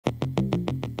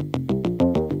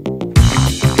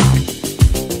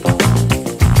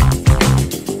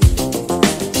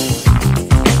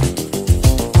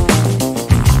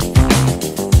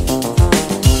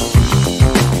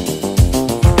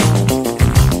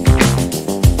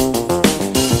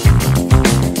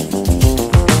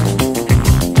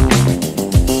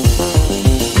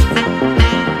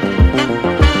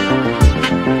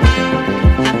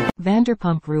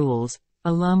Vanderpump Rules,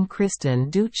 alum Kristen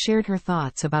Doute shared her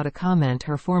thoughts about a comment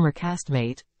her former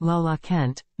castmate, Lala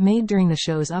Kent, made during the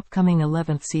show's upcoming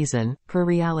 11th season, per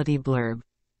Reality Blurb.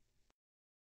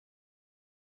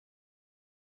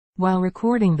 While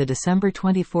recording the December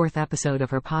 24 episode of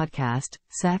her podcast,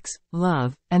 Sex,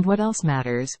 Love, and What Else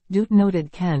Matters, Doute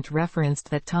noted Kent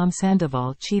referenced that Tom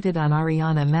Sandoval cheated on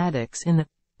Ariana Madix in the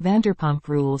Vanderpump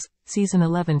Rules Season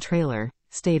 11 trailer,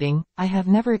 stating, "I have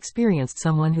never experienced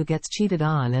someone who gets cheated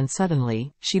on and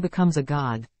suddenly, she becomes a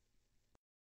god."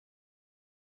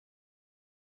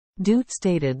 Doute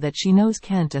stated that she knows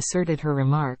Kent asserted her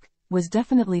remark was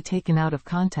definitely taken out of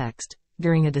context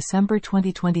during a December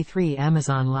 2023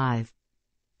 Amazon Live.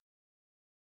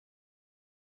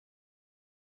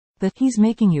 The "He's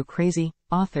Making You Crazy"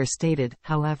 author stated,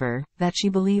 however, that she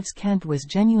believes Kent was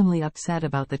genuinely upset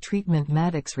about the treatment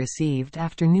Madix received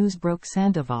after news broke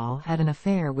Sandoval had an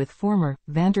affair with former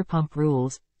Vanderpump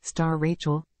Rules star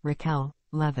Raquel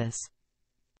Leviss.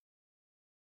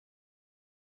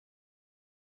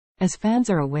 As fans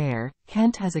are aware,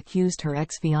 Kent has accused her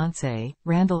ex-fiancé,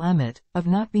 Randall Emmett, of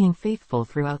not being faithful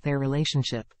throughout their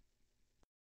relationship.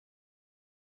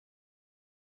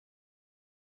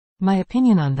 "My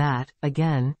opinion on that,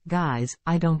 again, guys,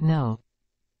 I don't know.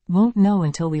 Won't know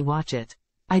until we watch it.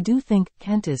 I do think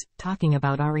Kent is talking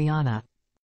about Ariana.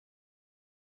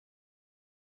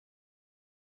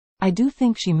 I do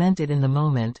think she meant it in the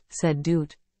moment," said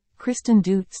Doute. Kristen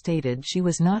Doute stated she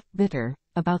was not bitter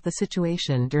about the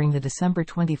situation during the December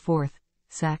 24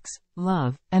 Sex,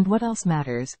 Love, and What Else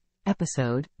Matters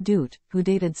episode. Doute, who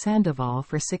dated Sandoval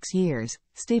for 6 years,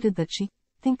 stated that she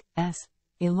thinks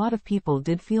a lot of people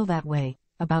did feel that way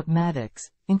about Madix,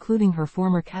 including her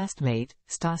former castmate,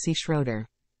 Stassi Schroeder.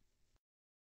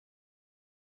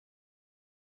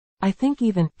 "I think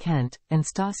even Kent and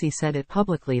Stassi said it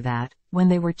publicly that, when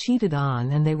they were cheated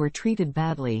on and they were treated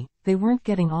badly, they weren't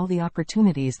getting all the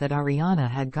opportunities that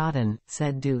Ariana had gotten,"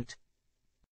 said Doute.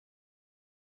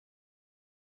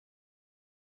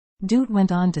 Doute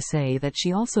went on to say that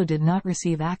she also did not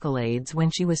receive accolades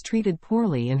when she was treated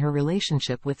poorly in her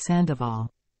relationship with Sandoval.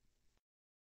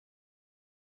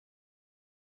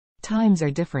 "Times are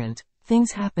different.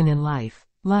 Things happen in life.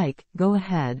 Like, go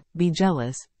ahead, be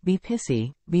jealous, be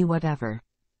pissy, be whatever.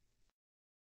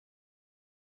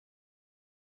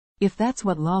 If that's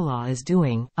what Lala is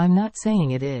doing, I'm not saying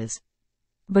it is.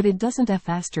 But it doesn't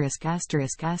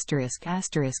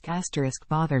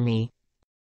bother me.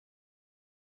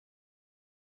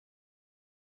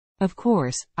 Of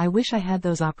course, I wish I had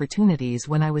those opportunities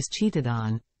when I was cheated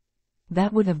on.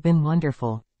 That would have been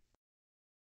wonderful.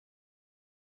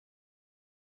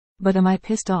 But am I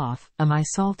pissed off, am I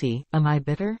salty, am I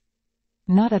bitter?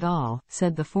 Not at all,"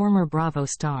 said the former Bravo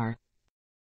star.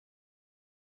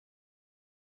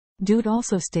 Doute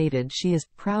also stated she is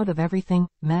proud of everything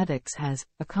Madix has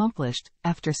accomplished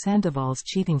after Sandoval's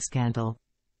cheating scandal.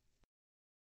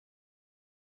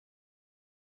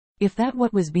 "If that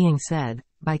what was being said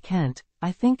by Kent,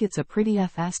 I think it's a pretty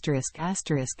up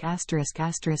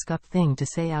thing to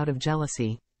say out of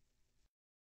jealousy.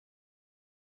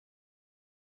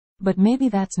 But maybe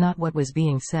that's not what was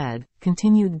being said,"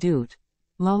 continued Doute.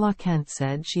 Lala Kent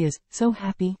said she is so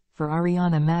happy for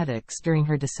Ariana Madix during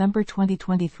her December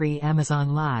 2023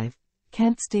 Amazon Live.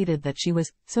 Kent stated that she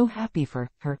was so happy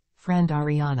for her friend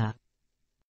Ariana.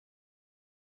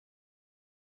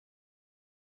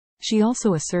 She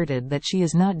also asserted that she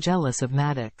is not jealous of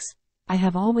Madix. "I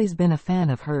have always been a fan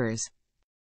of hers.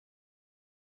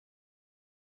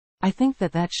 I think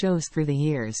that shows through the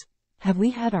years. Have we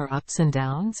had our ups and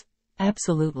downs?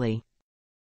 Absolutely.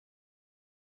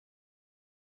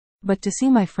 But to see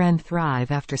my friend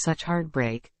thrive after such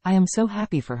heartbreak, I am so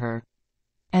happy for her.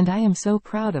 And I am so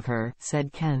proud of her,"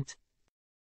 said Kent.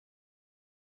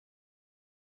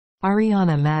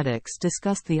 Ariana Madix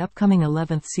discussed the upcoming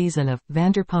 11th season of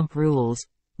Vanderpump Rules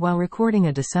while recording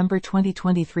a December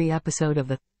 2023 episode of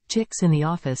the Chicks in the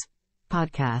Office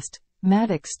podcast.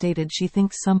 Madix stated she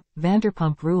thinks some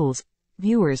Vanderpump Rules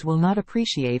viewers will not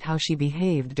appreciate how she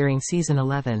behaved during season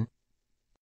 11.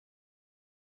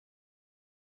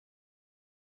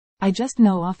 "I just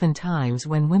know oftentimes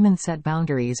when women set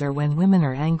boundaries or when women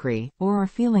are angry, or are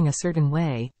feeling a certain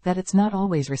way, that it's not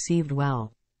always received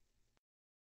well.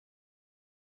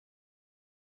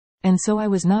 And so I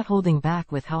was not holding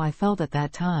back with how I felt at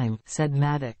that time," said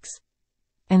Madix.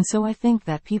 "And so I think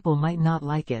that people might not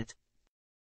like it.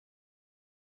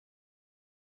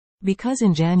 Because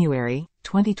in January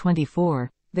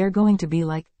 2024, they're going to be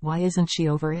like, why isn't she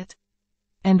over it?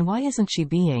 And why isn't she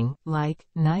being, like,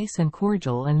 nice and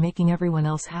cordial and making everyone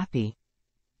else happy?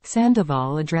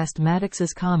 Sandoval addressed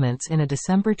Madix's comments in a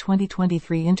December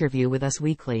 2023 interview with Us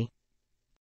Weekly.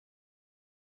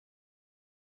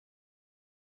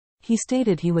 He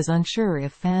stated he was unsure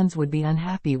if fans would be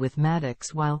unhappy with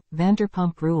Madix while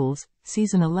Vanderpump Rules,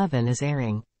 Season 11 is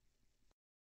airing.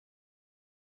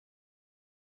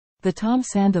 The Tom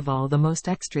Sandoval The Most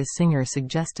Extras singer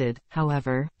suggested,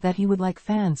 however, that he would like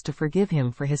fans to forgive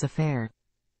him for his affair.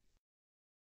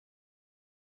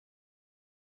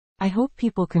 I hope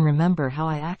people can remember how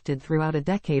I acted throughout a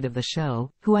decade of the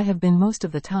show, who I have been most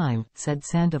of the time, said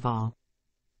Sandoval.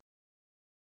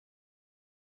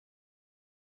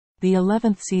 The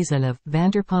 11th season of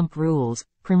Vanderpump Rules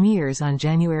premieres on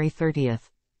January 30th.